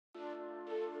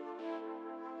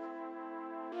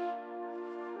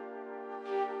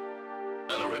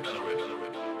Hey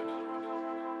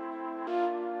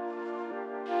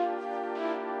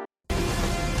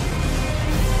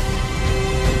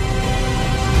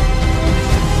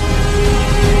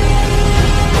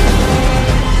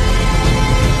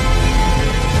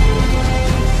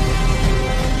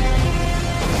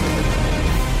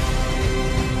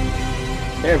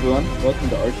everyone, welcome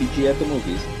to RPG at the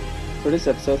Movies. For this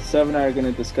episode, Sev and I are going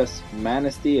to discuss Man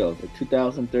of Steel, the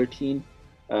 2013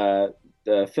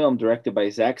 the film directed by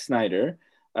Zack Snyder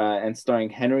and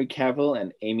starring Henry Cavill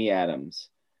and Amy Adams.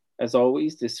 As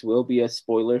always, this will be a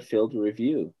spoiler-filled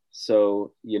review.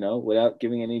 So, without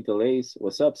giving any delays,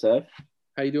 what's up, Sev?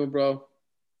 How you doing, bro?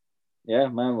 Yeah,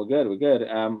 man, we're good. We're good.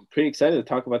 I'm pretty excited to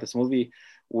talk about this movie.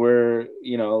 We're,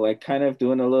 kind of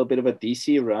doing a little bit of a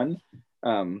DC run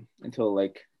until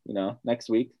next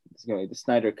week. It's going to be the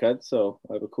Snyder Cut, so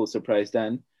I have a cool surprise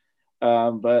then.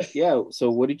 But yeah, so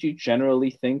what did you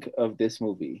generally think of this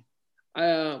movie?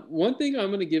 One thing I'm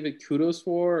gonna give it kudos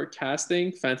for: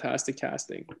 casting, fantastic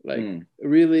casting.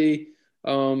 Really,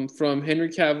 from Henry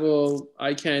Cavill,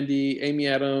 Eye Candy, Amy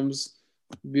Adams,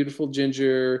 beautiful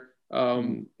Ginger.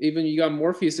 Even you got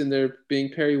Morpheus in there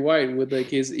being Perry White with like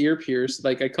his ear pierced.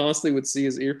 Like I constantly would see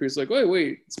his ear pierced. Like,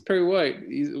 wait, it's Perry White.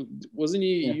 Wasn't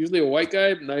he usually a white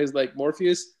guy? Now he's like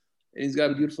Morpheus, and he's got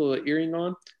a beautiful earring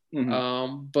on.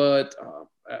 But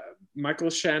Michael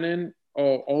Shannon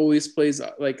always plays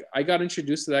like I got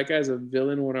introduced to that guy as a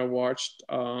villain when I watched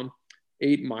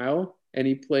 8 Mile, and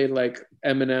he played like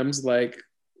Eminem's like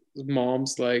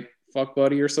mom's like fuck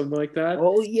buddy or something like that.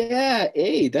 Oh yeah,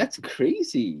 hey, that's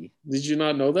crazy. Did you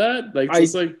not know that? I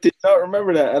did not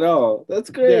remember that at all. That's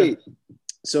great. Yeah.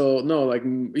 So no, like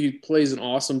he plays an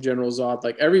awesome General Zod.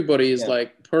 Like everybody is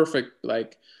like perfect.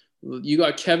 Like you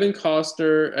got Kevin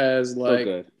Costner as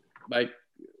like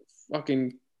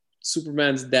fucking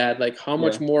Superman's dad. Like how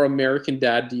much more American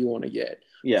dad do you want to get?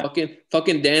 Yeah.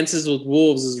 Fucking Dances with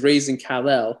Wolves is raising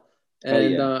Kal-El.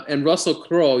 And Russell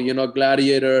Crowe,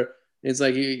 Gladiator. It's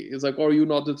like he's like, are you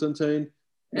not entertained?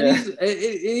 And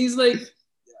he's like,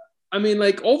 I mean,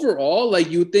 like overall,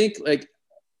 like you think like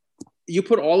you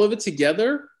put all of it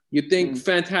together, you think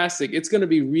fantastic. It's gonna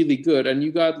be really good. And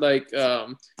you got like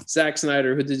Zack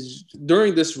Snyder, who did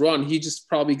during this run, he just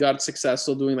probably got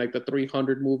successful doing like the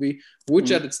 300 movie, which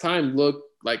at its time looked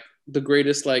like the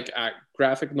greatest like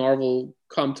graphic novel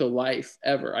come to life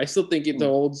ever. I still think it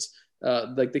holds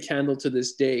like the candle to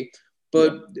this day,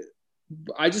 but.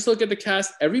 I just look at the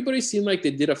cast. Everybody seemed like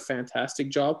they did a fantastic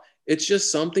job. It's just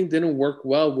something didn't work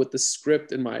well with the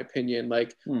script, in my opinion.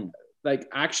 Like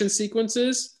action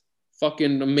sequences,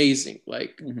 fucking amazing.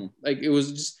 Like it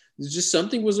was just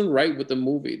something wasn't right with the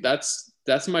movie. That's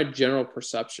my general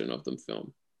perception of the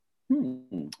film.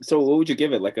 So what would you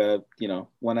give it? Like a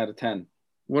 1 out of 10?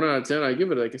 1 out of 10. I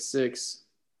give it like a 6.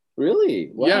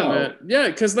 Really? Wow. Yeah, man. Yeah,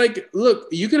 because like, look,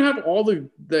 you can have all the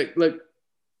like.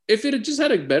 If it had just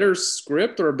had a better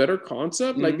script or a better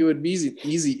concept, like it would be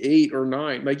easy 8 or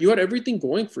 9. Like you had everything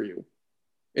going for you.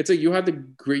 It's like you had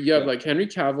like Henry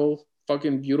Cavill,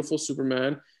 fucking beautiful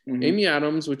Superman, Amy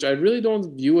Adams, which I really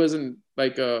don't view as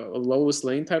like a Lois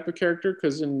Lane type of character,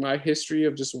 because in my history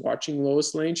of just watching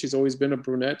Lois Lane, she's always been a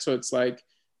brunette. So it's like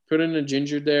putting a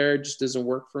ginger there just doesn't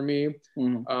work for me.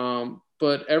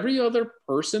 But every other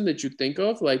person that you think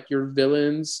of, like your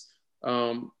villains,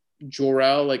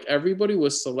 Jor-El, like everybody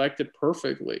was selected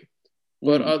perfectly,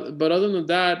 but other than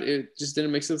that, it just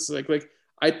didn't make sense. Like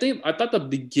I thought the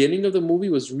beginning of the movie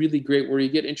was really great, where you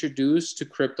get introduced to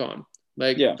Krypton.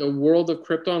 Like the world of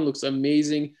Krypton looks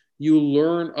amazing. You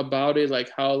learn about it,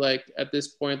 like how like at this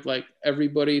point, like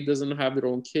everybody doesn't have their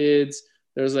own kids.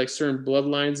 There's like certain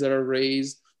bloodlines that are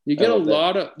raised. You get a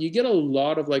lot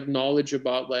of like knowledge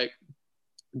about like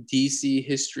DC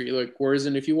history, like whereas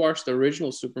if you watch the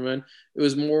original Superman, it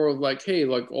was more of like, hey,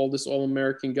 like all this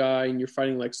all-American guy and you're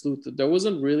fighting Lex Luthor. There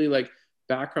wasn't really like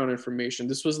background information.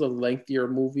 This was the lengthier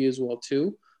movie as well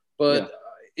too, but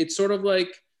it's sort of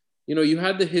like, you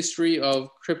had the history of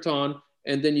Krypton,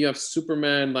 and then you have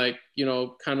Superman, like,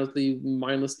 kind of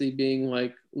mindlessly being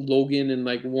like Logan and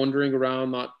like wandering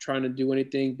around, not trying to do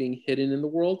anything, being hidden in the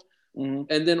world. And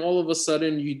then all of a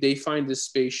sudden they find this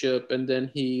spaceship, and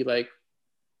then he like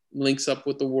links up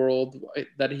with the world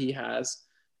that he has,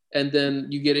 and then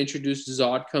you get introduced.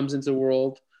 Zod comes into the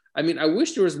world. I mean, I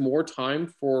wish there was more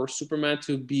time for Superman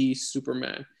to be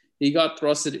Superman. He got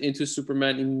thrusted into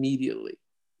Superman immediately.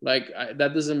 Like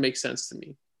that doesn't make sense to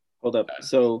me. Hold up.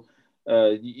 So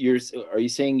are you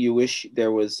saying you wish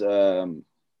there was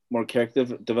more character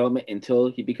development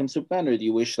until he becomes Superman, or do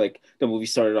you wish like the movie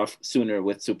started off sooner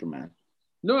with Superman?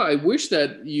 No, I wish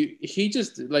that he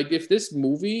just like, if this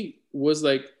movie was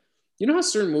like, you know how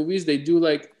certain movies they do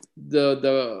like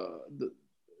the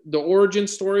origin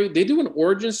story. They do an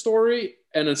origin story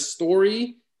and a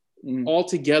story all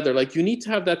together. Like you need to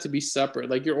have that to be separate.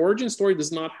 Like your origin story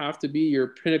does not have to be your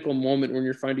pinnacle moment when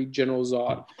you're fighting General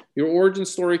Zod. Your origin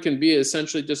story can be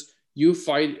essentially just you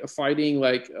fighting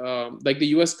like the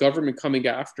U.S. government coming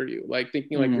after you, like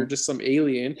thinking like you're just some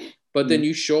alien, but then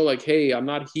you show like, hey, I'm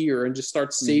not here, and just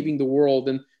start saving the world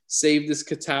and save this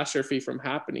catastrophe from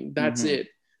happening. That's it.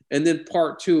 And then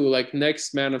part two, like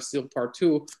next Man of Steel part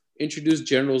two, introduce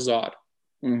General Zod.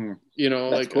 You know,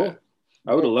 that's like cool.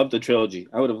 I would have loved the trilogy.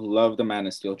 I would have loved the Man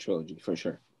of Steel trilogy for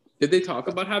sure. Did they talk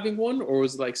about having one, or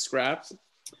was it like scrapped?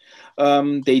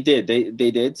 They did.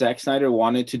 They did. Zack Snyder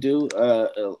wanted to do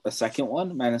a second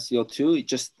one, Man of Steel 2. It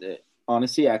just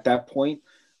honestly at that point,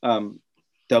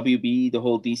 WB, the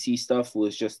whole DC stuff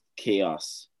was just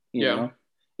chaos. You know,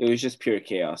 it was just pure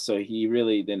chaos. So he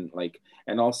really didn't like.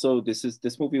 And also,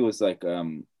 this movie was like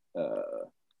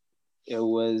it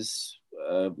was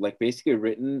like basically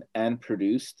written and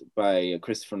produced by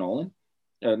Christopher Nolan.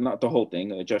 Not the whole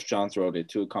thing. Jeff Johns wrote it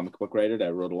too, a comic book writer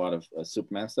that wrote a lot of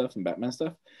Superman stuff and Batman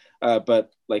stuff.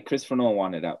 But like Christopher Nolan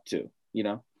wanted out too, you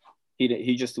know.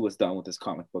 He just was done with this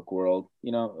comic book world,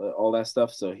 you know, all that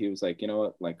stuff. So he was like, you know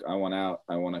what, like I want out.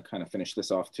 I want to kind of finish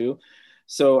this off too.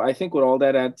 So I think with all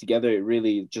that added together, it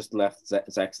really just left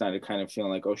Zack Snyder kind of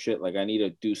feeling like, oh shit, like I need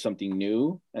to do something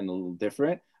new and a little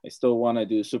different. I still want to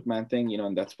do a Superman thing, you know,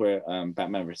 and that's where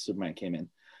Batman vs Superman came in.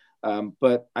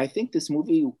 But I think this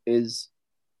movie is,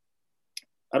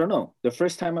 I don't know. The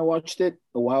first time I watched it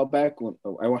a while back, when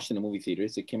I watched it in the movie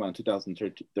theaters, it came out in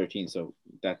 2013, so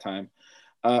that time.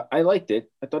 I liked it.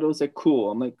 I thought it was like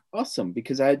cool. I'm like, awesome,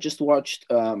 because I had just watched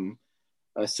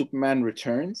Superman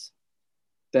Returns,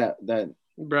 that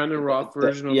Brandon Roth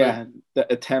version of it.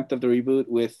 The attempt of the reboot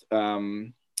with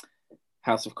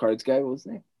House of Cards guy. What was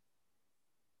his name?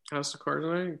 House of Cards,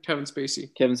 right? Kevin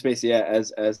Spacey, yeah,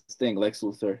 as thing Lex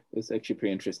Luthor. It's actually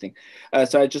pretty interesting.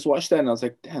 So I just watched that and I was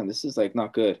like, damn, this is like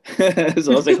not good.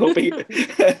 So I was like hoping,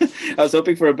 I was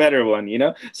hoping for a better one, you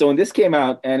know. So when this came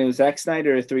out and it was Zack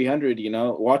Snyder 300, you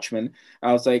know, Watchmen,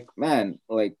 I was like, man,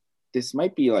 like this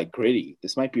might be like gritty.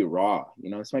 This might be raw. You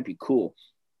know, this might be cool.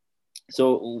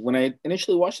 So when I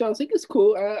initially watched it, I was like, it's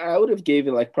cool. I would have gave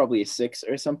it like probably a 6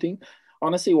 or something.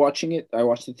 Honestly, watching it, I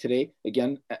watched it today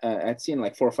again. I'd seen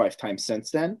like 4 or 5 times since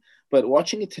then, but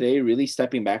watching it today, really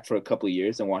stepping back for a couple of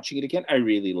years and watching it again, I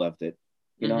really loved it.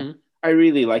 You know, I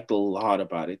really liked a lot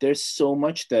about it. There's so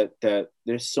much there's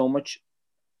so much,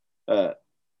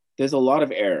 there's a lot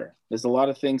of error. There's a lot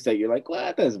of things that you're like, well,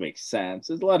 that doesn't make sense.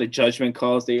 There's a lot of judgment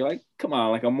calls that you're like, come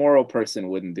on, like a moral person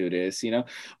wouldn't do this, you know,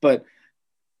 but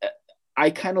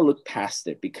I kind of looked past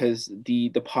it because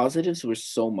the positives were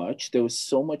so much. There was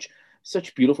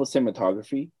such beautiful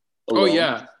cinematography alone. Oh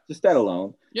yeah, just that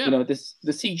alone. Yeah, you know, the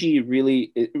CG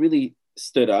really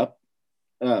stood up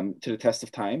to the test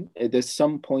of time. There's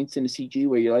some points in the CG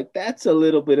where you're like, that's a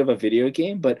little bit of a video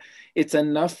game, but it's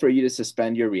enough for you to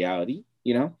suspend your reality.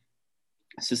 You know,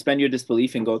 suspend your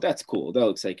disbelief and go, that's cool. That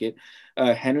looks like it.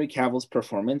 Henry Cavill's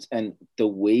performance and the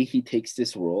way he takes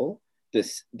this role,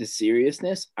 the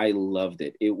seriousness, I loved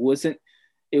it. It wasn't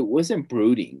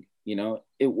brooding. You know,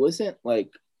 it wasn't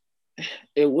like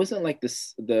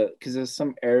this because there's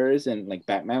some errors in like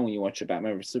Batman when you watch a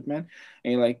Batman vs Superman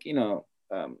and you're like, you know,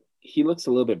 he looks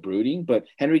a little bit brooding, but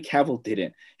Henry Cavill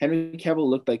didn't. Henry Cavill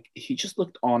looked like he just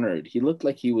looked honored. He looked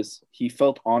like he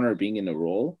felt honored being in the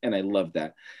role, and I loved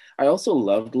that. I also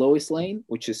loved Lois Lane,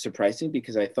 which is surprising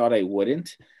because I thought I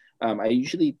wouldn't. I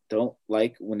usually don't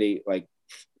like when they like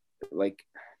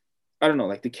I don't know,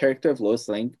 like the character of Lois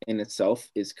Lane in itself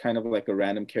is kind of like a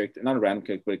random character, not a random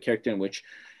character, but a character in which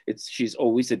she's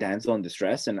always a damsel in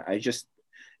distress. And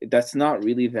that's not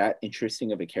really that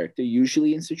interesting of a character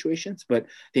usually in situations, but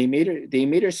they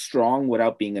made her strong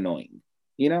without being annoying,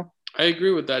 you know? I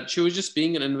agree with that. She was just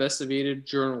being an investigative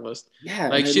journalist. Yeah.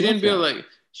 Like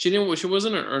she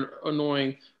wasn't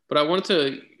annoying, but I wanted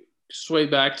to sway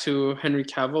back to Henry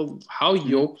Cavill. How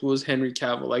yoked was Henry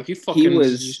Cavill? Like he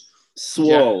was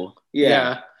swole.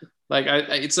 Yeah. Like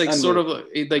it's like sort of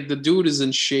like the dude is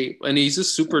in shape and he's a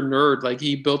super nerd. Like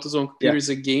he built his own computer as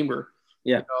a gamer.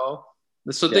 Yeah. You know?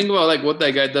 So think about like what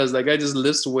that guy does. That guy just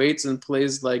lifts weights and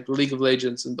plays like League of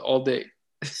Legends and all day.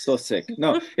 So sick.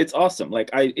 No, it's awesome. Like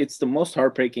it's the most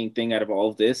heartbreaking thing out of all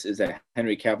of this is that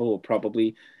Henry Cavill will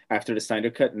probably, after the Snyder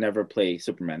Cut, never play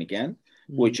Superman again,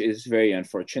 which is very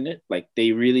unfortunate. Like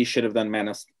they really should have done Man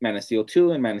of Steel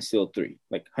 2 and Man of Steel 3,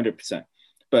 like 100%.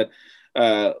 But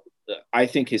I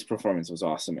think his performance was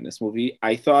awesome in this movie.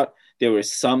 I thought there were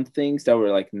some things that were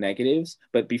like negatives,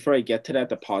 but before I get to that,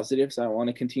 the positives I want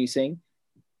to continue saying.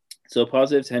 So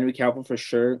positives, Henry Cavill for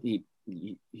sure.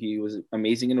 He was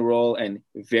amazing in the role and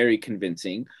very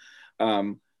convincing.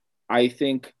 Um, I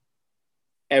think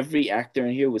every actor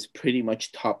in here was pretty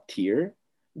much top tier.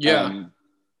 Yeah. Um,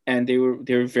 and they were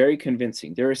very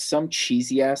convincing. There are some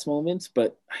cheesy ass moments,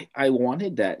 but I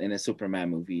wanted that in a Superman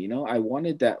movie. I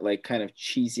wanted that like kind of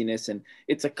cheesiness, and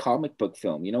it's a comic book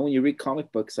film. When you read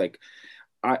comic books, like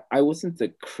I wasn't the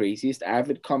craziest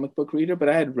avid comic book reader, but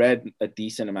I had read a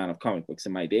decent amount of comic books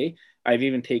in my day. I've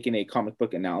even taken a comic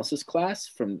book analysis class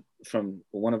from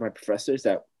one of my professors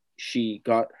that she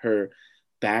got her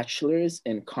bachelor's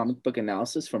in comic book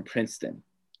analysis from Princeton.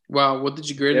 Wow. What did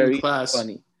you grade in the Very class?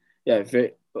 funny. Yeah,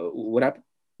 very. What happened?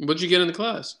 What did you get in the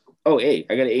class? Oh, A.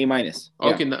 I got an A minus. Yeah,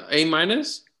 Okay, A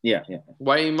minus. yeah, yeah.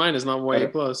 Why A minus, not why I A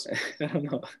don't, plus? I don't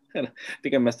know. I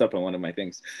think I messed up on one of my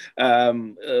things.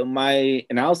 My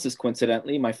analysis,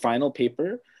 coincidentally, my final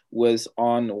paper was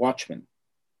on Watchmen,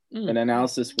 an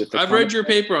analysis with the I've read comic. your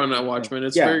paper on that Watchmen.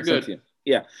 It's Yeah, very sent to good. you.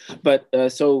 Yeah, but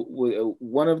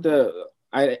one of the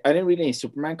I didn't read any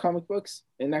Superman comic books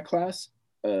in that class,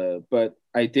 but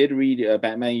I did read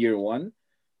Batman Year One,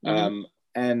 Hmm.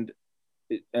 and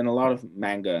a lot of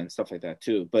manga and stuff like that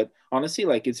too. But honestly,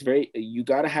 like you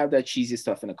got to have that cheesy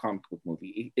stuff in a comic book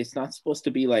movie. It's not supposed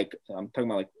to be like I'm talking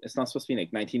about, like it's not supposed to be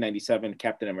like 1997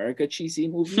 Captain America cheesy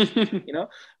movie,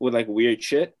 with like weird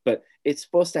shit. But it's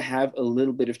supposed to have a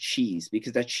little bit of cheese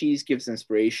because that cheese gives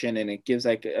inspiration and it gives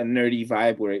like a nerdy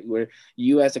vibe where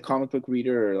you as a comic book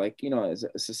reader or like as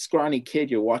a scrawny kid,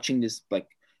 you're watching this like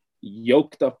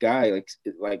yoked up guy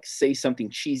like say something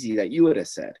cheesy that you would have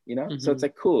said, so it's Hmm.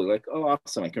 like cool, like, oh,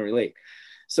 awesome, I can relate.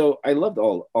 So I loved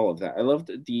all of that. I loved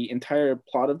the entire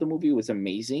plot of the movie was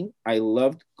amazing. I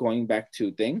loved going back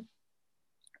to thing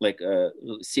like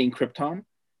seeing Krypton.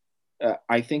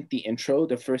 I think the intro,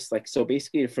 the first, like, so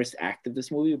basically the first act of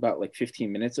this movie, about like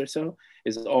 15 minutes or so,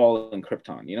 is all in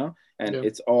Krypton, and Yeah.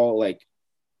 it's all like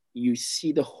you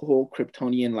see the whole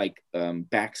Kryptonian like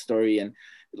backstory, and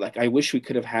like I wish we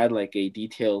could have had like a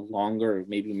detailed, longer,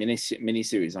 maybe mini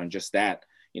series on just that.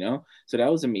 So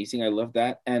that was amazing. I love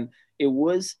that, and it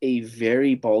was a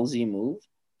very ballsy move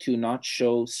to not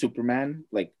show Superman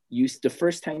like use the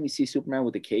first time you see Superman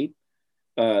with a cape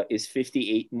is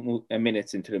 58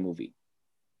 minutes into the movie,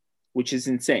 which is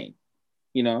insane.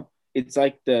 It's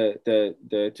like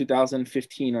the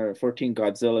 2015 or 14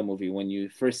 Godzilla movie when you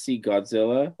first see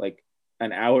Godzilla like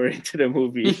an hour into the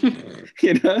movie,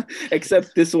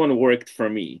 except this one worked for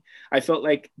me. I felt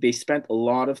like they spent a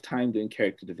lot of time doing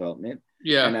character development.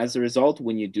 Yeah. And as a result,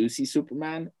 when you do see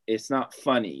Superman, it's not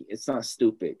funny, it's not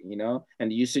stupid,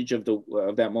 And the usage of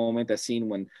that moment, that scene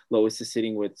when Lois is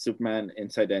sitting with Superman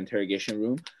inside the interrogation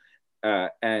room,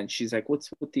 and she's like, "What's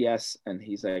with the S?" And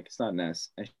he's like, "It's not an S."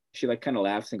 And she like kind of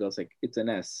laughs and goes like, "It's an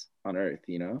S on Earth,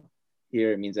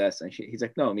 Here it means S." And he's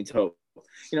like, "No, it means hope."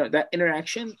 That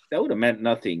interaction that would have meant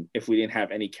nothing if we didn't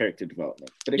have any character development,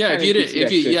 but it Yeah. If kind you of gives didn't, you if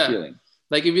that you, good yeah, feeling.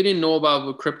 like if you didn't know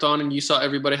about Krypton and you saw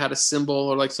everybody had a symbol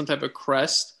or like some type of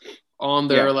crest on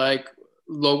their Yeah. like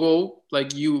logo,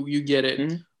 like you get it.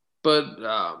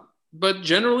 Mm-hmm. But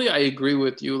generally, I agree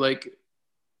with you. Like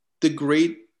the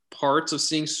great parts of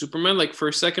seeing Superman, like for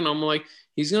a second, I'm like,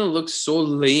 he's gonna look so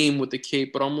lame with the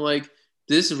cape, but I'm like,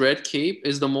 this red cape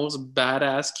is the most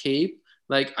badass cape.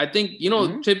 Like I think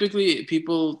Mm-hmm. typically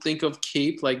people think of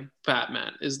cape like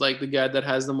Batman is like the guy that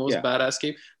has the most Yeah. badass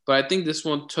cape, but I think this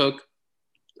one took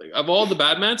like, of all the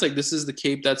Batmans, like this is the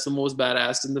cape that's the most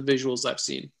badass in the visuals I've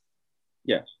seen.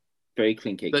 Yeah. Very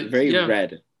clean cake, Like very yeah,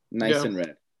 red, nice yeah. and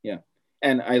red. Yeah.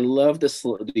 And I love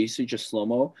the usage of slow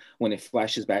mo when it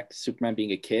flashes back to Superman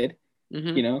being a kid.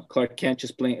 Mm-hmm. Clark Kent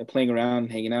just playing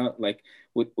around, hanging out, like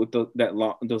with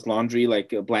those laundry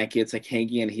like blankets like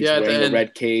hanging, and he's Yeah, at the wearing a end.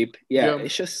 red cape. Yeah, Yeah.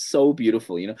 it's just so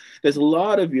beautiful. There's a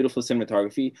lot of beautiful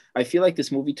cinematography. I feel like this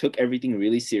movie took everything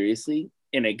really seriously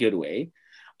in a good way,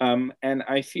 and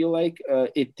I feel like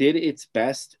it did its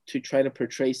best to try to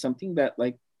portray something that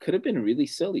like could have been really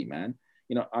silly, man.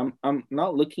 I'm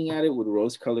not looking at it with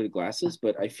rose-colored glasses,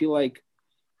 but I feel like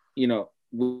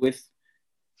with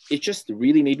it just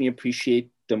really made me appreciate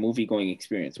the movie going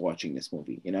experience watching this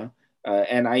movie,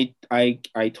 and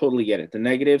I totally get it. The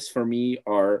negatives for me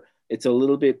are it's a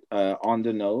little bit on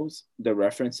the nose, the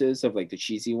references of like the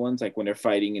cheesy ones, like when they're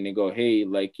fighting and they go, hey,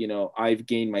 like, I've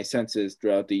gained my senses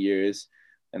throughout the years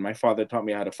and my father taught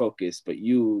me how to focus, but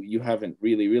you haven't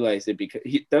really realized it because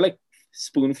they're like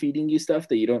spoon feeding you stuff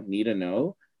that you don't need to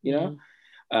know,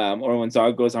 Mm-hmm. or when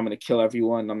Zod goes, I'm going to kill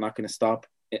everyone, I'm not going to stop,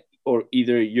 or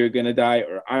either you're going to die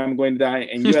or I'm going to die.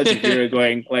 And you as a viewer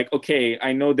going like, okay,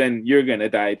 I know then you're going to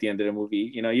die at the end of the movie.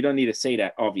 You don't need to say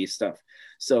that obvious stuff.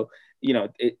 So,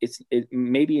 it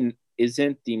maybe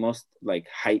isn't the most like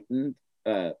heightened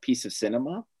piece of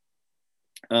cinema.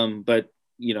 But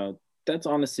you know, that's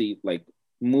honestly like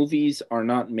movies are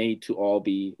not made to all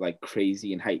be like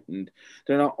crazy and heightened.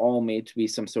 They're not all made to be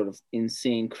some sort of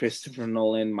insane Christopher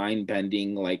Nolan mind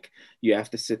bending, like you have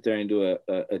to sit there and do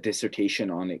a dissertation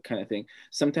on it kind of thing.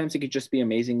 Sometimes it could just be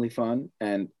amazingly fun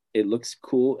and it looks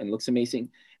cool and looks amazing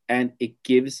and it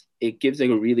gives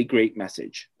like a really great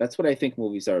message. That's what I think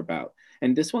movies are about.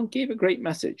 And this one gave a great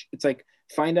message. It's like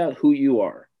find out who you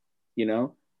are, you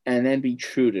know, and then be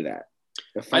true to that.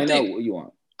 I Find out think what you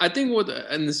want. I think with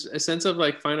in this a sense of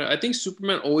like find out, I think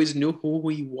Superman always knew who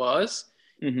he was.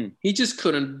 Mm-hmm. He just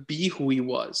couldn't be who he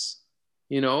was,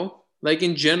 you know? Like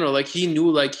in general, like he knew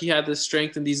like he had this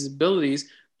strength and these abilities,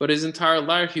 but his entire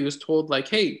life he was told like,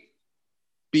 hey,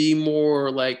 be more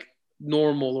like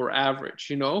normal or average,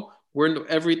 you know? Where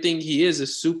everything he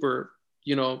is super,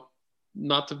 you know,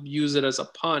 not to use it as a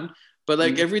pun, but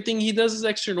like Mm-hmm. everything he does is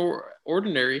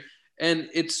extraordinary. And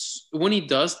it's when he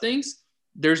does things,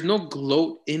 there's no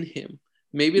gloat in him.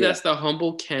 Maybe Yeah. that's the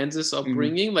humble Kansas Mm-hmm.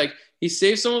 upbringing. Like he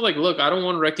saves someone like, look, I don't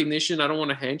want recognition. I don't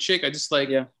want a handshake. I just like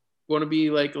Yeah. want to be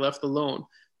like left alone.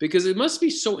 Because it must be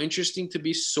so interesting to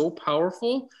be so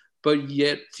powerful, but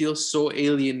yet feel so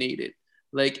alienated.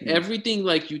 Like Mm-hmm. everything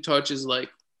like you touch is like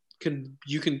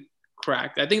you can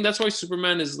crack. I think that's why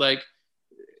Superman is like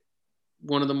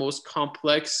one of the most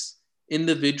complex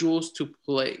individuals to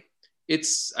play.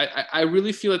 I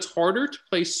really feel it's harder to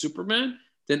play Superman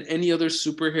than any other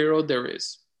superhero there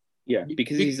is. Yeah.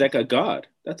 Because he's like a god.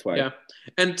 That's why. Yeah.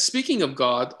 And speaking of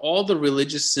God, all the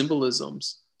religious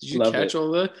symbolisms. Did you Love catch it. all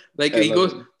that? Like I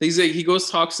love it. he goes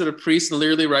talks to the priest and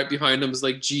literally right behind him is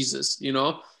like Jesus, you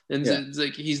know? And Yeah. it's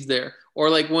like he's there. Or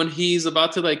like when he's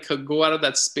about to like go out of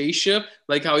that spaceship,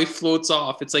 like how he floats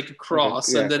off, it's like a Like a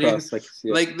cross, yeah, and then he cross like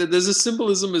yeah. like there's a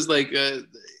symbolism is like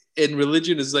in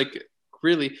religion is like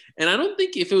really, and I don't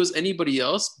think if it was anybody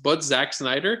else but Zack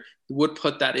Snyder would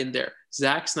put that in there.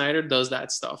 Zack Snyder does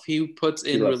that stuff. He loves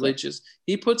that.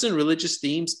 He puts in religious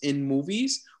themes in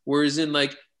movies, whereas in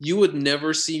like you would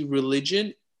never see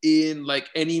religion in like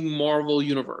any Marvel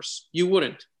universe. You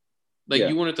wouldn't. Like Yeah.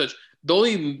 you wouldn't touch. The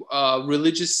only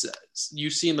religious you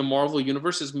see in the Marvel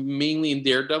universe is mainly in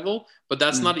Daredevil, but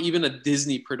that's Mm-hmm. not even a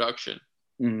Disney production.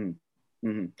 Mm-hmm.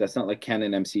 Mm-hmm. That's not like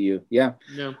canon MCU. Yeah.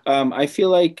 Yeah. I feel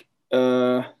like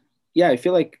yeah, I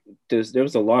feel like there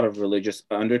was a lot of religious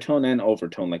undertone and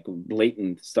overtone, like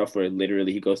blatant stuff where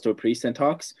literally he goes to a priest and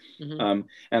talks. Mm-hmm.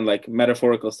 And like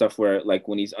metaphorical stuff where like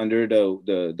when he's under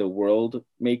the world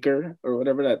maker or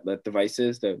whatever that device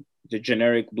is, the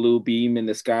generic blue beam in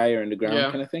the sky or in the ground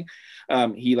Yeah. kind of thing.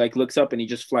 He like looks up and he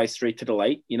just flies straight to the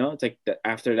light. You know, it's like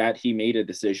after that he made a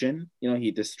decision. You know,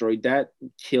 he destroyed that,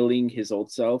 killing his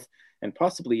old self, and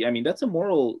possibly, I mean, that's a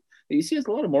moral. You see, there's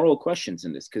a lot of moral questions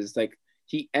in this because it's like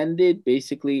he ended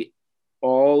basically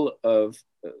all of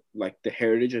like the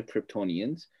heritage of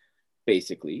Kryptonians,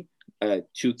 basically, to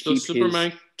So keep his.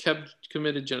 Superman kept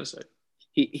committed genocide.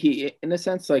 He in a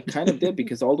sense like kind of did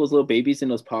because all those little babies in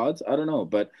those pods. I don't know,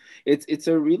 but it's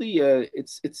a really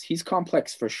it's he's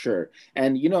complex for sure.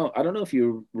 And you know, I don't know if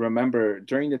you remember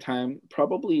during the time,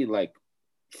 probably like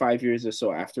 5 years or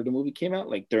so after the movie came out,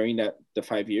 like during the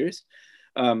 5 years,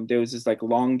 there was this like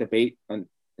long debate in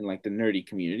like the nerdy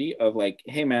community of like,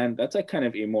 hey man, that's like kind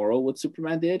of immoral what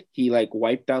Superman did. He like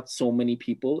wiped out so many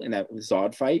people in that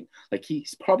Zod fight. Like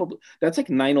he's probably that's like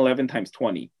 9/11 times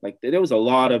 20. Like there was a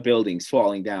lot of buildings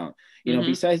falling down. You know,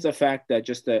 Mm-hmm. besides the fact that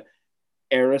just the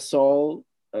aerosolization,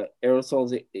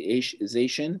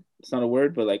 it's not a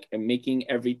word, but like making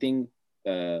everything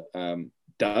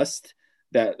dust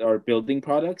that are building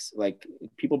products, like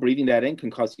people breathing that in can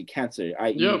cause you cancer,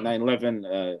 i.e. Yep.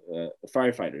 9/11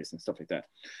 firefighters and stuff like that,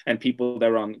 and people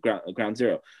that were on ground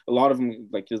zero. A lot of them,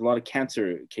 like there's a lot of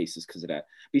cancer cases because of that.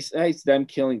 Besides them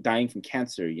dying from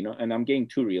cancer, you know, and I'm getting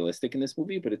too realistic in this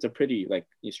movie, but it's a pretty like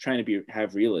it's trying to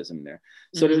have realism there.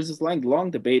 So Mm-hmm. there's this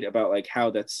long debate about like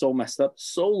how that's so messed up,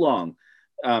 so long,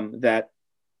 that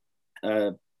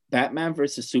uh, Batman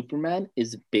versus Superman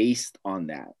is based on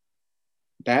that.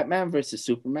 Batman versus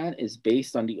Superman is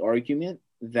based on the argument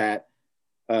that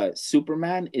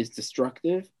Superman is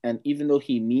destructive, and even though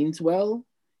he means well,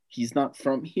 he's not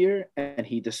from here, and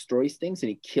he destroys things and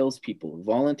he kills people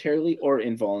voluntarily or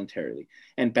involuntarily.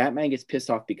 And Batman gets pissed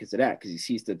off because of that, because he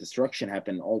sees the destruction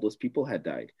happen, and all those people had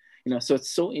died. You know, so it's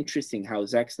so interesting how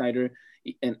Zack Snyder,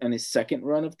 in his second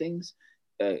run of things,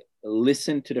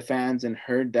 listened to the fans and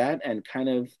heard that, and kind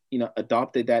of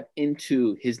adopted that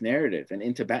into his narrative and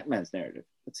into Batman's narrative.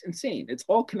 It's insane. It's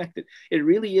all connected. It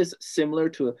really is similar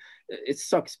to. It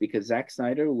sucks because Zack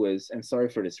Snyder was. And sorry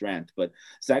for this rant, but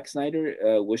Zack Snyder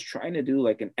was trying to do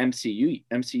like an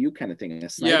MCU kind of thing, a Yeah.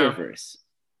 Snyderverse.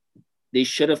 They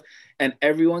should have, and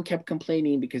everyone kept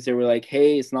complaining because they were like,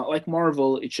 "Hey, it's not like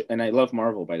Marvel." And I love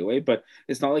Marvel, by the way, but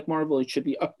it's not like Marvel. It should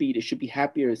be upbeat. It should be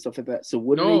happier and stuff like that. So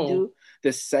what do they No. do?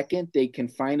 The second they can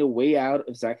find a way out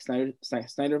of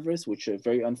Snyderverse, which is a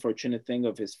very unfortunate thing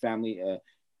of his family, a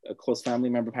close family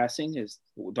member passing, his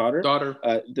daughter. Daughter.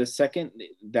 The second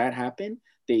that happened,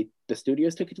 the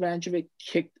studios took advantage of it,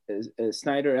 kicked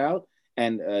Snyder out,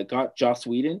 and got Joss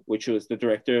Whedon, which was the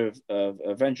director of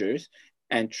Avengers,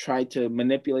 and tried to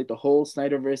manipulate the whole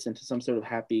Snyderverse into some sort of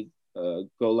happy go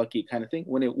lucky kind of thing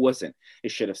when it wasn't.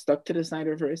 It should have stuck to the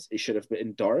Snyderverse. It should have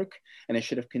been dark, and it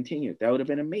should have continued. That would have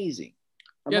been amazing.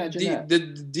 Imagine Yeah, the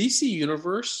DC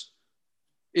universe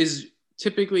is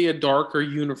typically a darker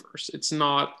universe. It's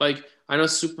not like, I know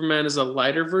Superman is a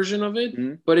lighter version of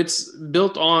it, but it's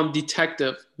built on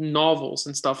detective novels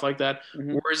and stuff like that.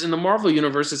 Whereas in the Marvel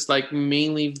universe, it's like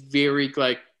mainly very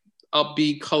like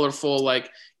upbeat, colorful, like,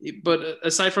 but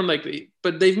aside from like,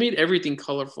 but they've made everything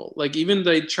colorful. Like even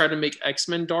they tried to make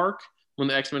X-Men dark when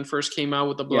the X-Men first came out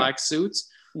with the black suits.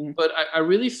 But I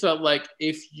really felt like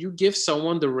if you give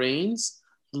someone the reins,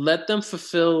 let them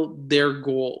fulfill their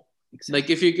goal. Exactly. Like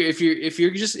if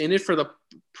you're just in it for the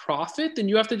profit, then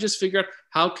you have to just figure out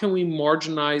how can we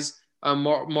marginalize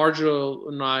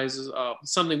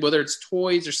something, whether it's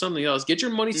toys or something else. Get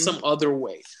your money some other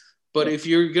way. But if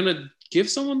you're gonna give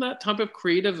someone that type of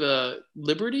creative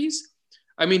liberties,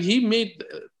 I mean, he made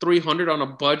 300 on a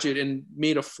budget and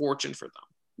made a fortune for them.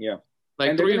 Yeah,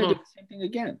 like and they're gonna do the same thing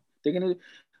again. They're gonna.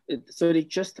 So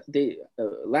they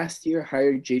last year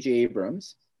hired J.J.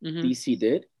 Abrams. DC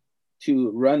did,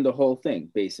 to run the whole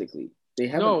thing. Basically, they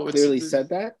haven't clearly said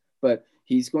that, but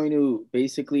he's going to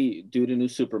basically do the new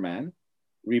Superman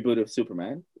reboot of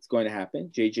Superman. It's going to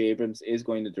happen. J.J. Abrams is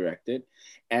going to direct it,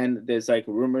 and there's like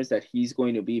rumors that he's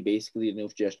going to be basically the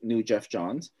new Jeff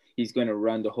Johns. He's going to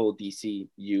run the whole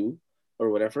DCU or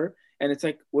whatever. And it's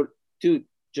like, what, dude?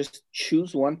 Just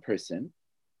choose one person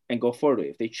and go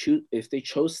forward. If they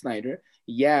chose Snyder,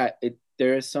 yeah,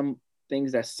 there are some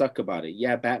things that suck about it.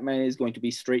 Yeah, Batman is going to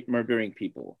be straight murdering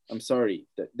people. I'm sorry,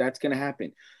 that's going to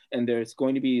happen, and there's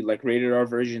going to be like rated R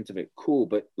versions of it. Cool,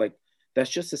 but like, that's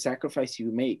just a sacrifice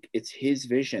you make. It's his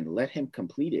vision. Let him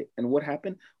complete it. And what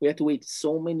happened? We have to wait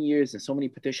so many years and so many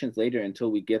petitions later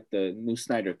until we get the new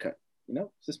Snyder cut. You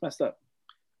know, it's just messed up.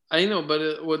 I know,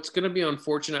 but what's going to be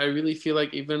unfortunate, I really feel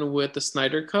like even with the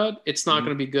Snyder cut, it's not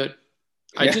going to be good.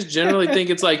 I just generally think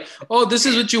it's like, oh, this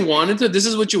is what you wanted to, this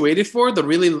is what you waited for, the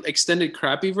really extended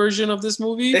crappy version of this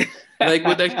movie. Like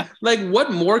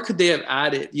what more could they have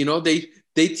added? You know, they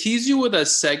tease you with a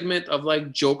segment of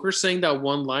like Joker saying that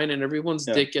one line and everyone's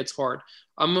dick gets hard.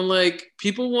 I'm like,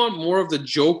 people want more of the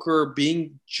Joker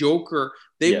being Joker.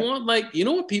 They want, like, you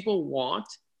know what people want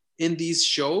in these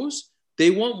shows?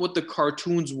 They want what the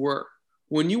cartoons were.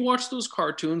 When you watch those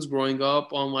cartoons growing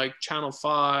up on like Channel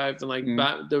 5 and like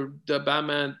the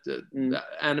Batman the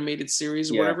animated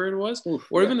series, whatever it was,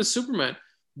 or even the Superman,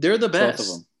 they're the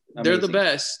best. They're the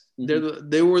best.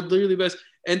 They were literally best.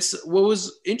 And so what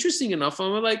was interesting enough,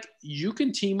 I'm like, you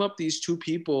can team up these two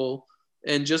people,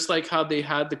 and just like how they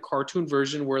had the cartoon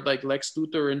version where like Lex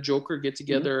Luthor and Joker get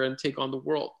together and take on the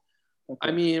world.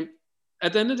 I mean,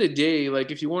 at the end of the day,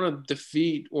 like if you want to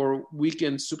defeat or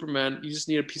weaken Superman, you just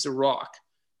need a piece of rock,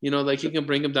 you know, like you can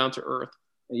bring him down to earth.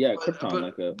 Yeah,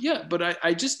 Krypton. But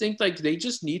I just think like they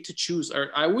just need to choose.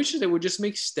 I wish they would just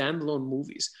make standalone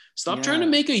movies. Stop trying to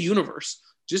make a universe.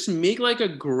 Just make like a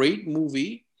great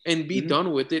movie and be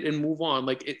done with it and move on.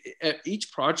 Like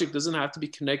each project doesn't have to be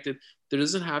connected. There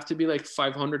doesn't have to be like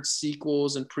 500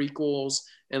 sequels and prequels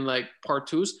and like part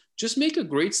twos. Just make a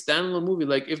great standalone movie.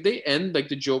 Like if they end like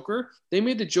the Joker, they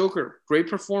made the Joker, great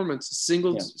performance,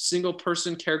 single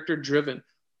person character driven.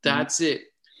 That's it.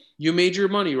 You made your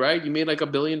money, right? You made like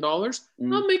 $1 billion.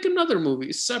 I'll make another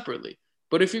movie separately.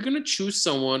 But if you're going to choose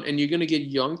someone and you're going to get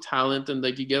young talent and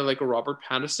like you get like a Robert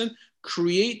Pattinson,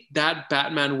 create that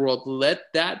Batman world. Let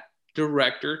that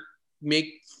director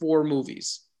make 4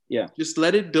 movies. Yeah. Just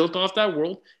let it build off that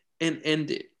world and end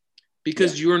it.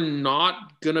 Because you're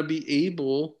not going to be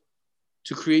able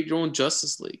to create your own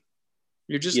Justice League.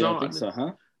 You're just not. Don't think so,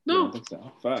 huh? No,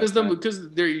 because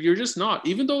you're just not.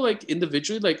 Even though like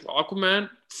individually, like Aquaman,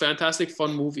 fantastic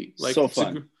fun movie. Like so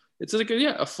fun. It's like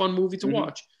a fun movie to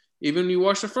watch. Even when you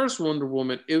watch the first Wonder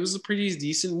Woman, it was a pretty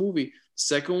decent movie.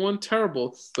 Second one,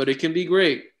 terrible, but it can be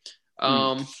great.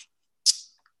 That's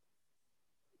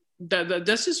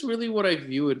just really what I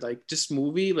view it like. This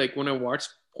movie, like when I watch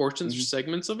portions or Mhm.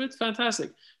 segments of it,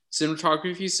 fantastic.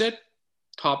 Cinematography, you said,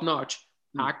 top notch.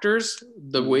 Mm. Actors,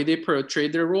 the Mm. way they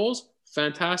portrayed their roles,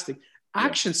 fantastic. Yeah.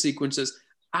 Action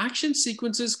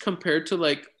sequences compared to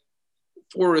like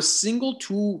for a single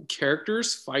two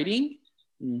characters fighting,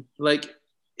 Mm. like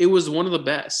it was one of the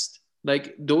best.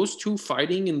 Like those two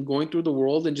fighting and going through the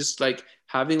world and just like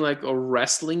having like a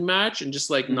wrestling match and just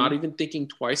like not Mhm. even thinking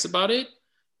twice about it.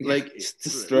 Like, Just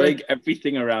destroying like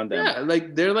everything around them. yeah,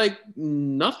 like they're like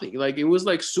nothing. Like it was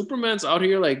like Superman's out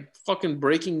here like fucking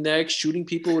breaking necks, shooting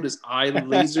people with his eye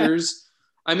lasers.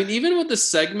 I mean, even with the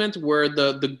segment where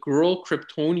the girl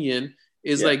Kryptonian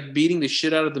is Yeah. like beating the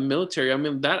shit out of the military. I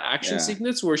mean, that action Yeah.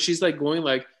 sequence where she's like going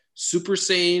like Super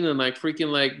Saiyan and like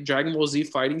freaking like Dragon Ball Z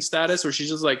fighting status, where she's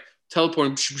just like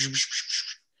teleporting.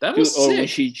 That Dude, was or when sick.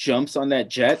 she jumps on that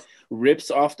jet,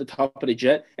 rips off the top of the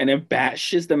jet, and then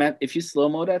bashes the man. If you slow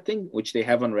mo that thing, which they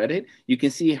have on Reddit, you can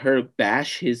see her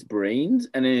bash his brains,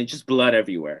 and then it's just blood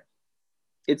everywhere.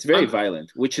 It's very I'm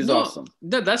violent, which is no, awesome.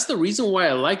 that's the reason why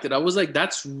I liked it. I was like,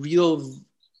 that's real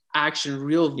action,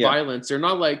 real Yeah. violence. They're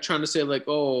not like trying to say like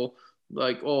oh,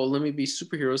 let me be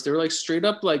superheroes. They're like straight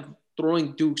up like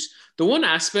throwing dukes. The one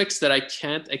aspects that I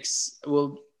can't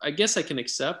well, I guess I can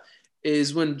accept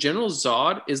is when General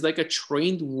Zod is like a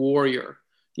trained warrior.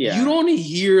 You Yeah. don't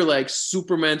hear like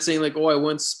Superman saying like, "Oh, I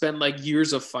once spent like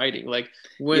years of fighting." Like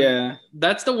when Yeah.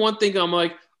 that's the one thing I'm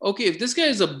like, okay, if this guy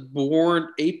is a born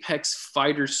apex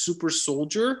fighter, super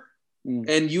soldier, Mm.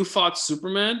 and you fought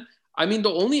Superman, I mean,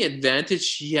 the only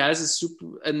advantage he has is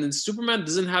and then Superman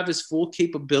doesn't have his full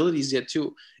capabilities yet,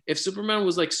 too. If Superman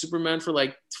was like Superman for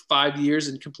like 5 years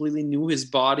and completely knew his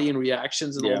body and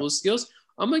reactions and all Yeah. those skills,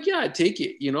 I'm like, yeah, I'd take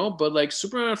it, you know. But like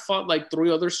Superman fought like three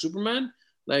other Superman,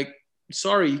 like,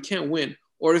 sorry, you can't win.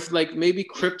 Or if like maybe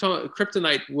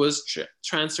Kryptonite was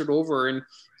transferred over and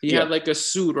he Yeah. had like a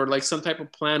suit or like some type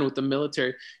of plan with the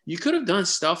military, you could have done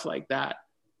stuff like that,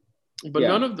 but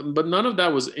Yeah. none of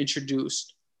that was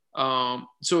introduced.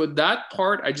 So that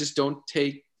part I just don't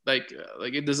take like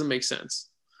it doesn't make sense.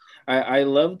 I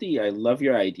love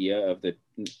your idea of the.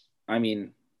 I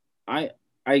mean, I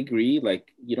I agree.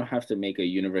 Like, you don't have to make a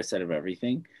universe out of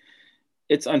everything.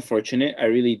 It's unfortunate. I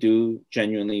really do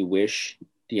genuinely wish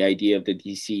the idea of the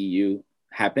DCU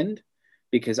happened,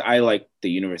 because I like the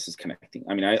universes connecting.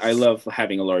 I mean, I love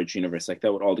having a large universe like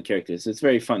that with all the characters. It's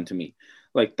very fun to me.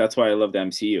 Like, that's why I love the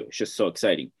MCU. It's just so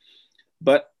exciting.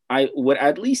 But I would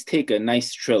at least take a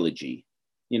nice trilogy,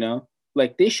 you know?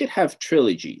 Like, they should have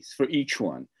trilogies for each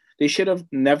one. They should have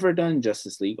never done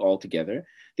Justice League altogether.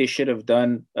 They should have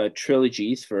done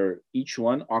trilogies for each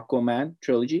one. Aquaman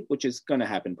trilogy, which is going to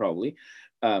happen probably.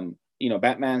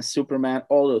 Batman, Superman,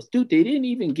 all those. Dude, they didn't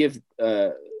even give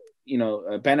Ben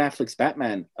Affleck's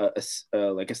Batman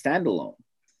like a standalone.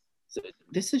 So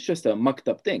this is just a mucked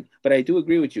up thing. But I do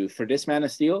agree with you. For this Man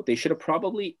of Steel, they should have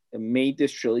probably made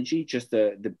this trilogy just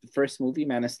the first movie,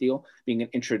 Man of Steel, being an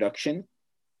introduction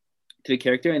to the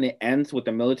character, and it ends with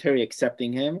the military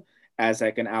accepting him as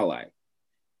like an ally.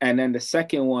 And then the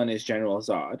second one is General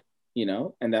Zod,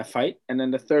 and that fight. And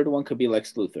then the third one could be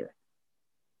Lex Luthor.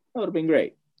 That would have been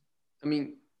great. I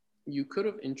mean, you could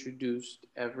have introduced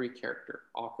every character.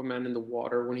 Aquaman in the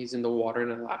water when he's in the water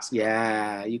in Alaska.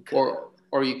 Yeah, you could.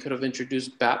 Or you could have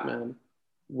introduced Batman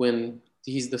when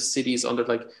he's the cities under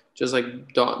like just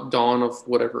like dawn of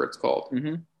whatever it's called.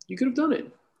 Mm-hmm. You could have done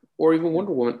it, or even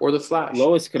Wonder Woman or the Flash.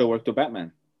 Lois could have worked with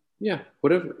Batman. Yeah,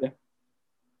 whatever.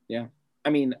 Yeah. I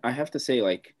mean, I have to say,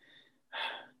 like,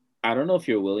 I don't know if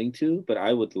you're willing to, but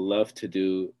I would love to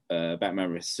do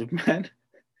Batman vs Superman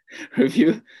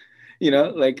review.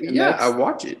 Yeah, I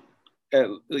watch it.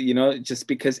 Just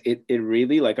because it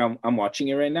really, like, I'm watching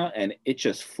it right now, and it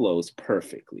just flows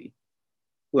perfectly,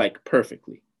 like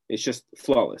perfectly. It's just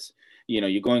flawless.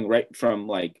 You're going right from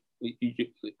like,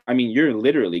 you're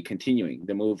literally continuing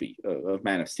the movie of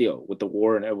Man of Steel with the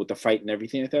war and with the fight and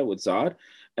everything like that with Zod,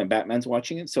 and Batman's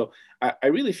watching it. So I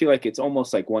really feel like it's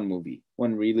almost like one movie,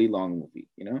 one really long movie.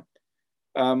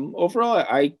 Overall,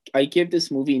 I give this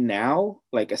movie now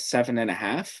like a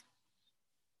 7.5.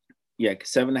 Yeah,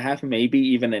 7.5, maybe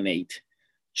even an 8,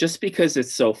 just because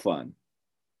it's so fun.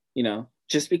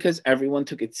 Just because everyone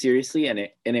took it seriously, and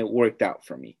it worked out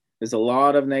for me. There's a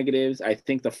lot of negatives. I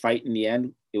think the fight in the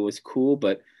end, it was cool,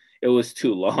 but it was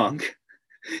too long.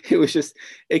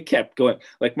 It kept going.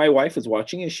 Like, my wife was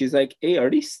watching it. She's like, "Hey,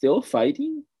 are they still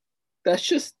fighting? That's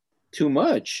just too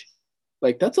much.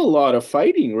 Like, that's a lot of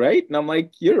fighting, right?" And I'm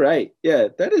like, "You're right. Yeah,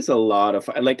 that is a lot of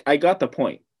like, I got the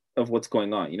point of what's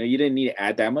going on. You didn't need to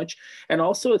add that much." And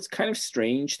also, it's kind of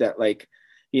strange that, like,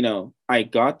 I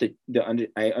got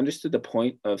I understood the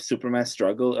point of Superman's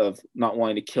struggle of not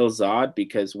wanting to kill Zod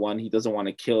because one, he doesn't want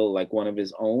to kill like one of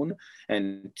his own,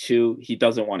 and two, he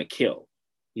doesn't want to kill.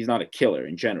 He's not a killer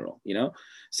in general.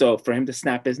 So for him to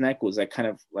snap his neck was like kind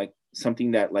of like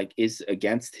something that like is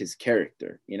against his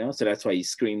character. So that's why he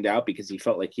screamed out, because he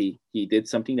felt like he did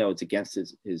something that was against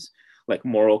his like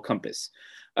moral compass.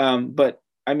 But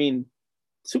I mean,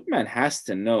 Superman has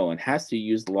to know and has to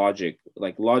use logic,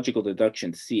 like logical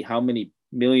deduction, to see how many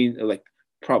millions, like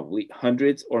probably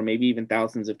hundreds or maybe even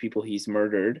thousands of people he's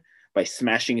murdered by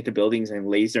smashing into buildings and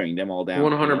lasering them all down.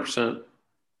 100%.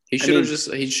 He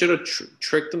should have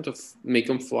tricked them to make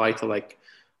him fly to like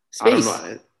space. I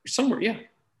don't know, somewhere. Yeah.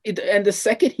 And the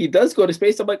second he does go to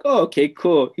space, I'm like, oh, okay,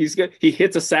 cool. He's good. He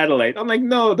hits a satellite. I'm like,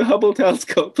 no, the Hubble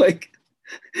telescope. Like,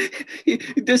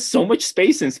 there's so much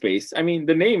space in space. I mean,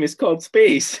 the name is called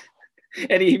space,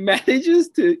 and he manages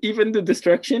to even do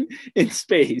destruction in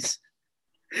space.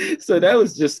 So that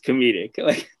was just comedic.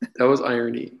 Like, that was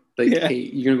irony. Like, yeah. Hey,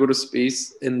 you're gonna go to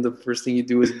space, and the first thing you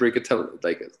do is break a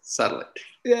satellite.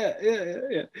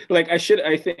 Yeah. Like, I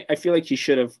feel like he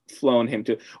should have flown him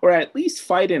to, or at least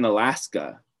fight in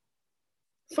Alaska.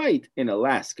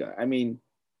 I mean,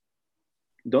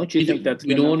 don't you think that's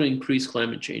we don't want to increase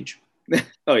climate change?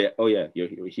 Oh yeah.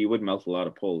 He would melt a lot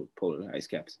of polar ice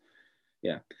caps.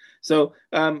 Yeah. So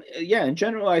in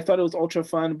general, I thought it was ultra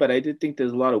fun, but I did think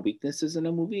there's a lot of weaknesses in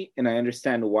the movie, and I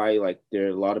understand why. Like, there are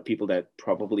a lot of people that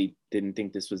probably didn't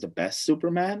think this was the best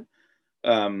Superman.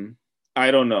 I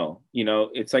don't know.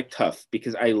 It's like tough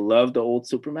because I love the old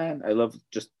Superman. I love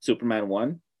just Superman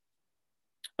 1.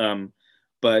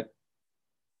 But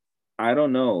I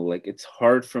don't know. Like, it's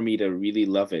hard for me to really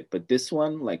love it. But this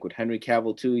one, like with Henry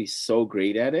Cavill too, he's so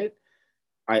great at it.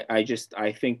 I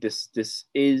think this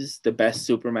is the best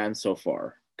Superman so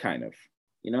far, kind of.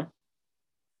 I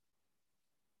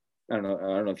don't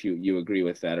know if you agree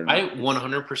with that or not. I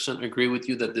 100% agree with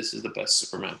you that this is the best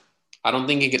Superman. I don't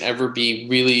think it could ever be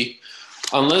really,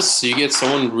 unless you get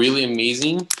someone really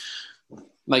amazing.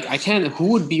 Like, who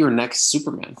would be your next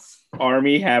Superman?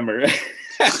 Armie Hammer.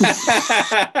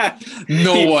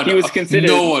 No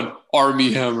one.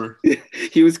 Armie Hammer.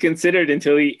 He was considered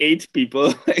until he ate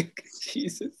people. Like,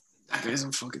 Jesus. That guy's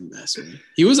a fucking mess, man.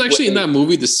 He was actually in that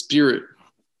movie, The Spirit.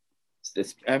 I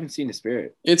haven't seen The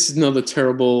Spirit. It's another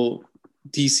terrible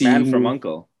DC Man from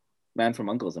U.N.C.L.E. Man from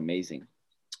U.N.C.L.E. is amazing.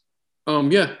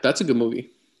 Yeah, that's a good movie.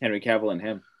 Henry Cavill and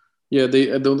him. Yeah,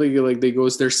 I don't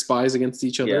think they're spies against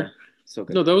each other. Yeah, so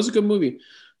good. No, that was a good movie.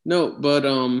 No, but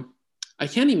I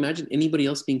can't imagine anybody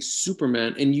else being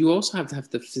Superman, and you also have to have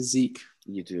the physique.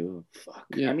 You do. Fuck.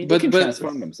 Yeah, I mean, they can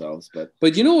transform themselves, but.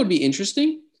 But you know what would be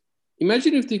interesting?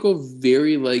 Imagine if they go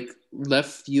very like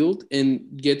left field and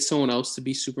get someone else to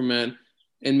be Superman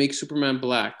and make Superman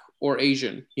black or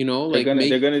Asian. They're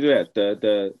gonna do that.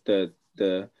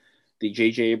 The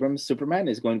J.J. Abrams Superman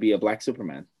is going to be a black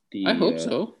Superman. I hope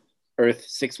so. Earth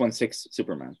 616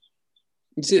 Superman.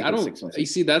 You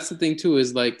see, that's the thing too,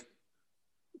 is like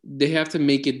they have to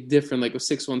make it different, like a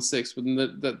 616.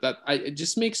 But it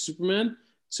just makes Superman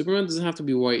doesn't have to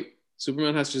be white.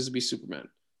 Superman has to just be Superman.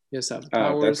 He has to have the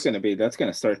powers. That's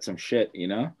gonna start some shit,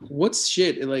 What's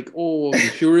shit? Like,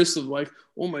 purists of like,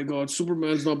 oh my god,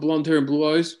 Superman's not blonde hair and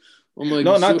blue eyes. I'm like,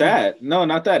 no, not that. No,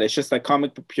 not that. It's just like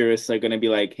comic book purists are gonna be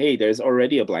like, hey, there's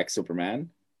already a black Superman.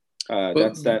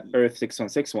 That's that Earth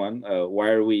 616 one. Why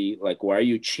are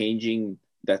you changing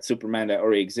that Superman that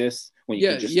already exists when you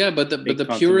can just but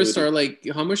the purists are like,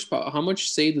 how much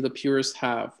say do the purists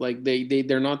have? Like,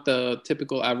 they're not the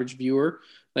typical average viewer.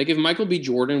 Like, if Michael B.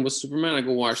 Jordan was Superman, I'd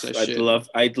go watch that shit.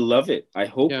 I'd love it. I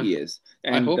hope he is.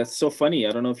 And that's so funny.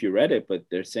 I don't know if you read it, but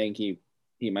they're saying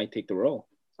he might take the role.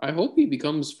 I hope he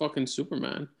becomes fucking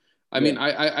Superman. I mean,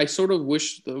 I sort of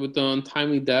wish with the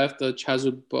untimely death of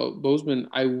Chadwick Boseman,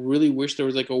 I really wish there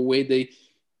was like a way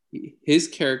his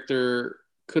character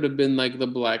could have been like the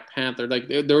Black Panther. Like,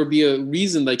 there would be a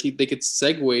reason like they could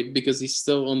segue because he's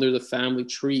still under the family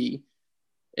tree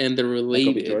and they're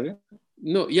related.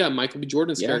 Michael B.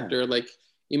 Jordan's character. Like,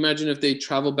 imagine if they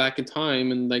travel back in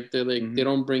time and like they're like they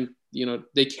don't bring,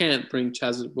 they can't bring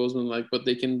Chadwick Boseman, but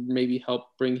they can maybe help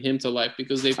bring him to life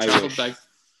because they've traveled back.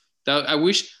 I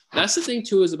wish. That's the thing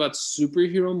too, is about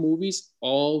superhero movies,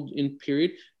 all in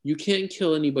period. You can't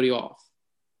kill anybody off.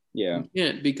 Yeah, you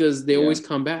can't, because they always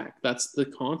come back. That's the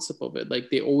concept of it. Like,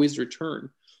 they always return.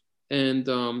 And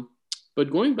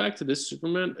but going back to this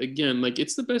Superman again, like,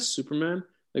 it's the best Superman.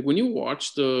 Like, when you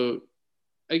watch what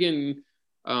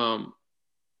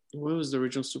was the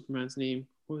original Superman's name?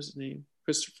 What was his name?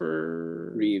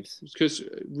 Christopher Reeves.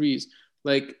 Reeves.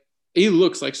 Like, He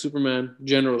looks like Superman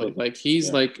generally. Like he's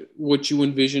Yeah. like what you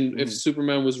envision if Mhm.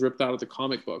 Superman was ripped out of the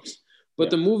comic books. But Yeah.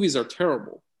 the movies are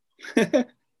terrible.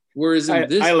 Whereas in I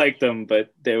this, like them,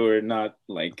 but they were not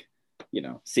like,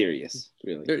 serious,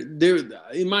 really. they're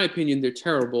in my opinion they're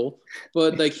terrible.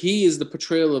 But like he is the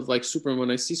portrayal of like Superman.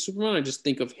 When I see Superman, I just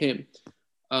think of him.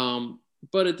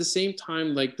 But at the same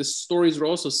time, like the stories are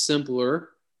also simpler,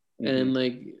 and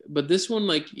like, but this one,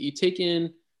 like you take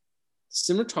in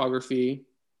cinematography,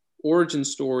 origin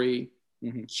story,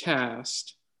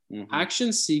 cast,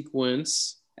 action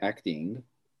sequence, acting.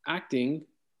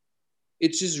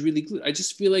 It's just really good. I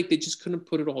just feel like they just couldn't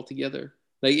put it all together.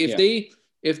 Like Yeah.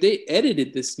 if they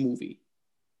edited this movie,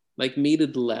 like made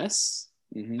it less,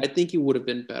 I think it would have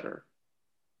been better.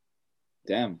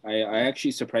 Damn, I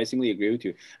actually surprisingly agree with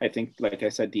you. I think, like I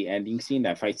said, the ending scene,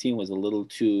 that fight scene, was a little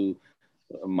too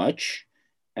much.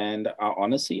 And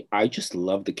honestly, I just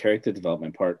love the character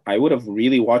development part. I would have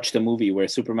really watched a movie where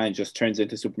Superman just turns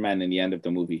into Superman in the end of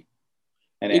the movie,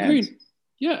 and it Agreed. ends.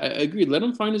 Yeah, I agree. Let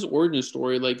him find his origin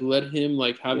story. Like, let him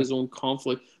like have his own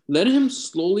conflict. Let him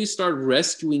slowly start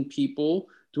rescuing people,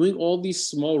 doing all these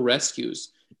small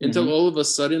rescues until all of a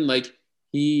sudden, like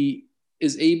he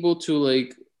is able to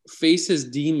like face his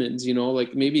demons. You know,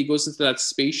 like maybe he goes into that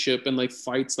spaceship and like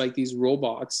fights like these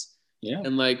robots. Yeah.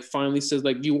 And like finally says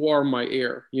like, "You are my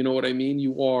heir." You know what I mean?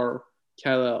 You are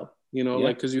Kal-El. You know,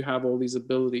 like because you have all these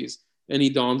abilities. And he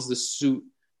dons the suit.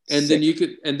 And then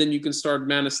you can start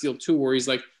Man of Steel 2, where he's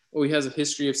like, oh, he has a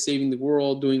history of saving the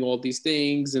world, doing all these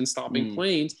things and stopping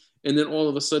planes. And then all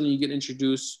of a sudden you get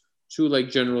introduced to like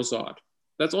General Zod.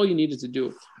 That's all you needed to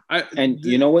do.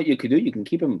 You know what you could do? You can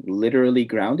keep him literally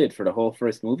grounded for the whole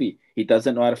first movie. He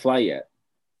doesn't know how to fly yet.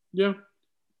 Yeah.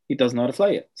 He doesn't know how to fly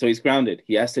yet. So he's grounded.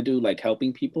 He has to do like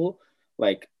helping people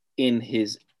like in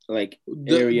his like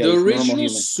area. The original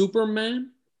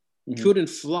Superman couldn't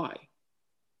fly.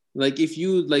 Like if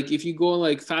you go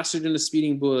like faster than a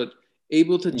speeding bullet,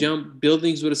 able to jump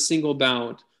buildings with a single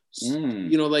bound,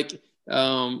 you know, like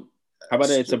how about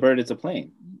it's a bird, it's a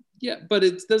plane? Yeah, but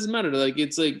it doesn't matter. Like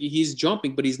it's like he's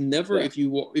jumping, but he's never. If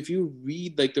you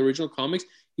read like the original comics,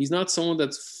 he's not someone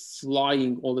that's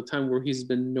flying all the time, where he's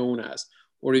been known as,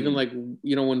 or even like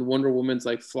when Wonder Woman's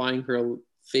like flying her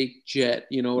fake jet.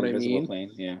 You know what I mean?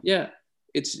 Plane. Yeah. Yeah,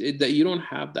 it's that you don't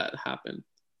have that happen.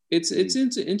 It's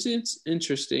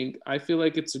interesting. I feel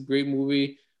like it's a great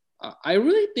movie. I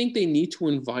really think they need to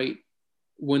invite,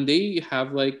 when they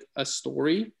have like a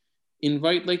story,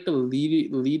 invite like the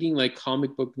leading like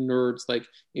comic book nerds. Like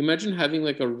imagine having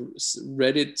like a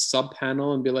Reddit sub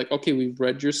panel and be like, okay, we've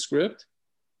read your script.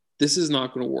 This is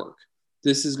not going to work.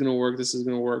 This is going to work. This is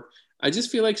going to work. I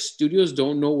just feel like studios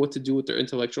don't know what to do with their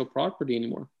intellectual property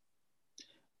anymore.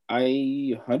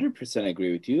 I 100%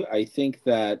 agree with you. I think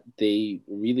that they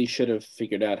really should have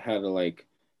figured out how to like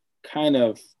kind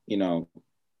of,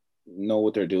 know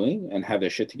what they're doing and have their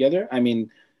shit together. I mean,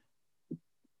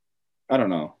 I don't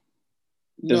know.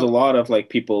 There's a lot of like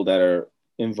people that are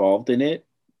involved in it,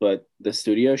 but the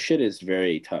studio shit is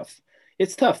very tough.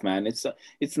 It's tough, man. It's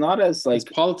not as like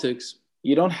it's politics.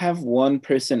 You don't have one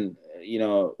person,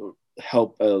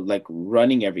 help like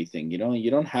running everything. You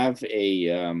don't have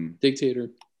a dictator.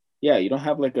 Yeah, you don't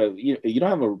have like you don't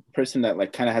have a person that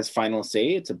like kind of has final say.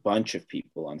 It's a bunch of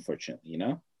people, unfortunately,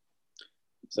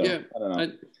 So yeah, I don't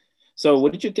know. So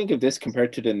what did you think of this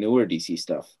compared to the newer DC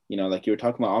stuff? Like you were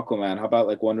talking about Aquaman. How about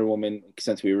like Wonder Woman?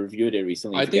 Since we reviewed it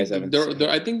recently, I think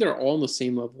they're all on the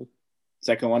same level.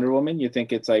 Second Wonder Woman, you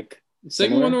think it's like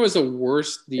Second Wonder was the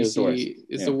worst DC.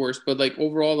 It's the worst, but like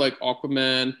overall, like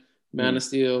Aquaman, Man of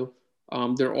Steel,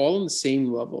 they're all on the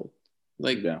same level.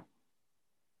 Like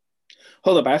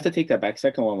Hold up, I have to take that back.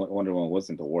 Second Wonder Woman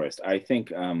wasn't the worst. I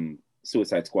think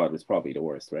Suicide Squad was probably the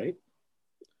worst, right?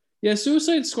 Yeah,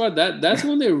 Suicide Squad. That's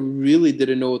when they really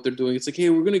didn't know what they're doing. It's like,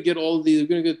 hey, we're gonna get we're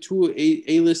gonna get two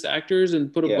A-list actors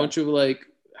and put a bunch of like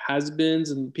has-beens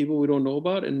and people we don't know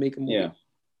about and make a movie. Yeah,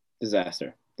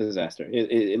 disaster.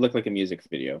 It looked like a music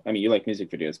video. I mean, you like music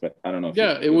videos, but I don't know.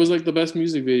 It was like the best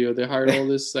music video. They hired all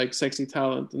this like sexy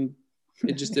talent, and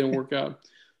it just didn't work out.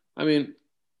 I mean.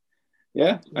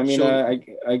 Yeah, I mean,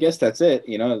 I guess that's it.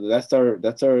 That's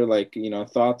our like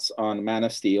thoughts on Man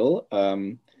of Steel.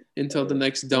 Until the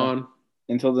next dawn.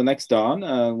 Until the next dawn,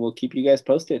 we'll keep you guys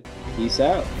posted. Peace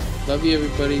out. Love you,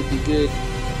 everybody. Be good.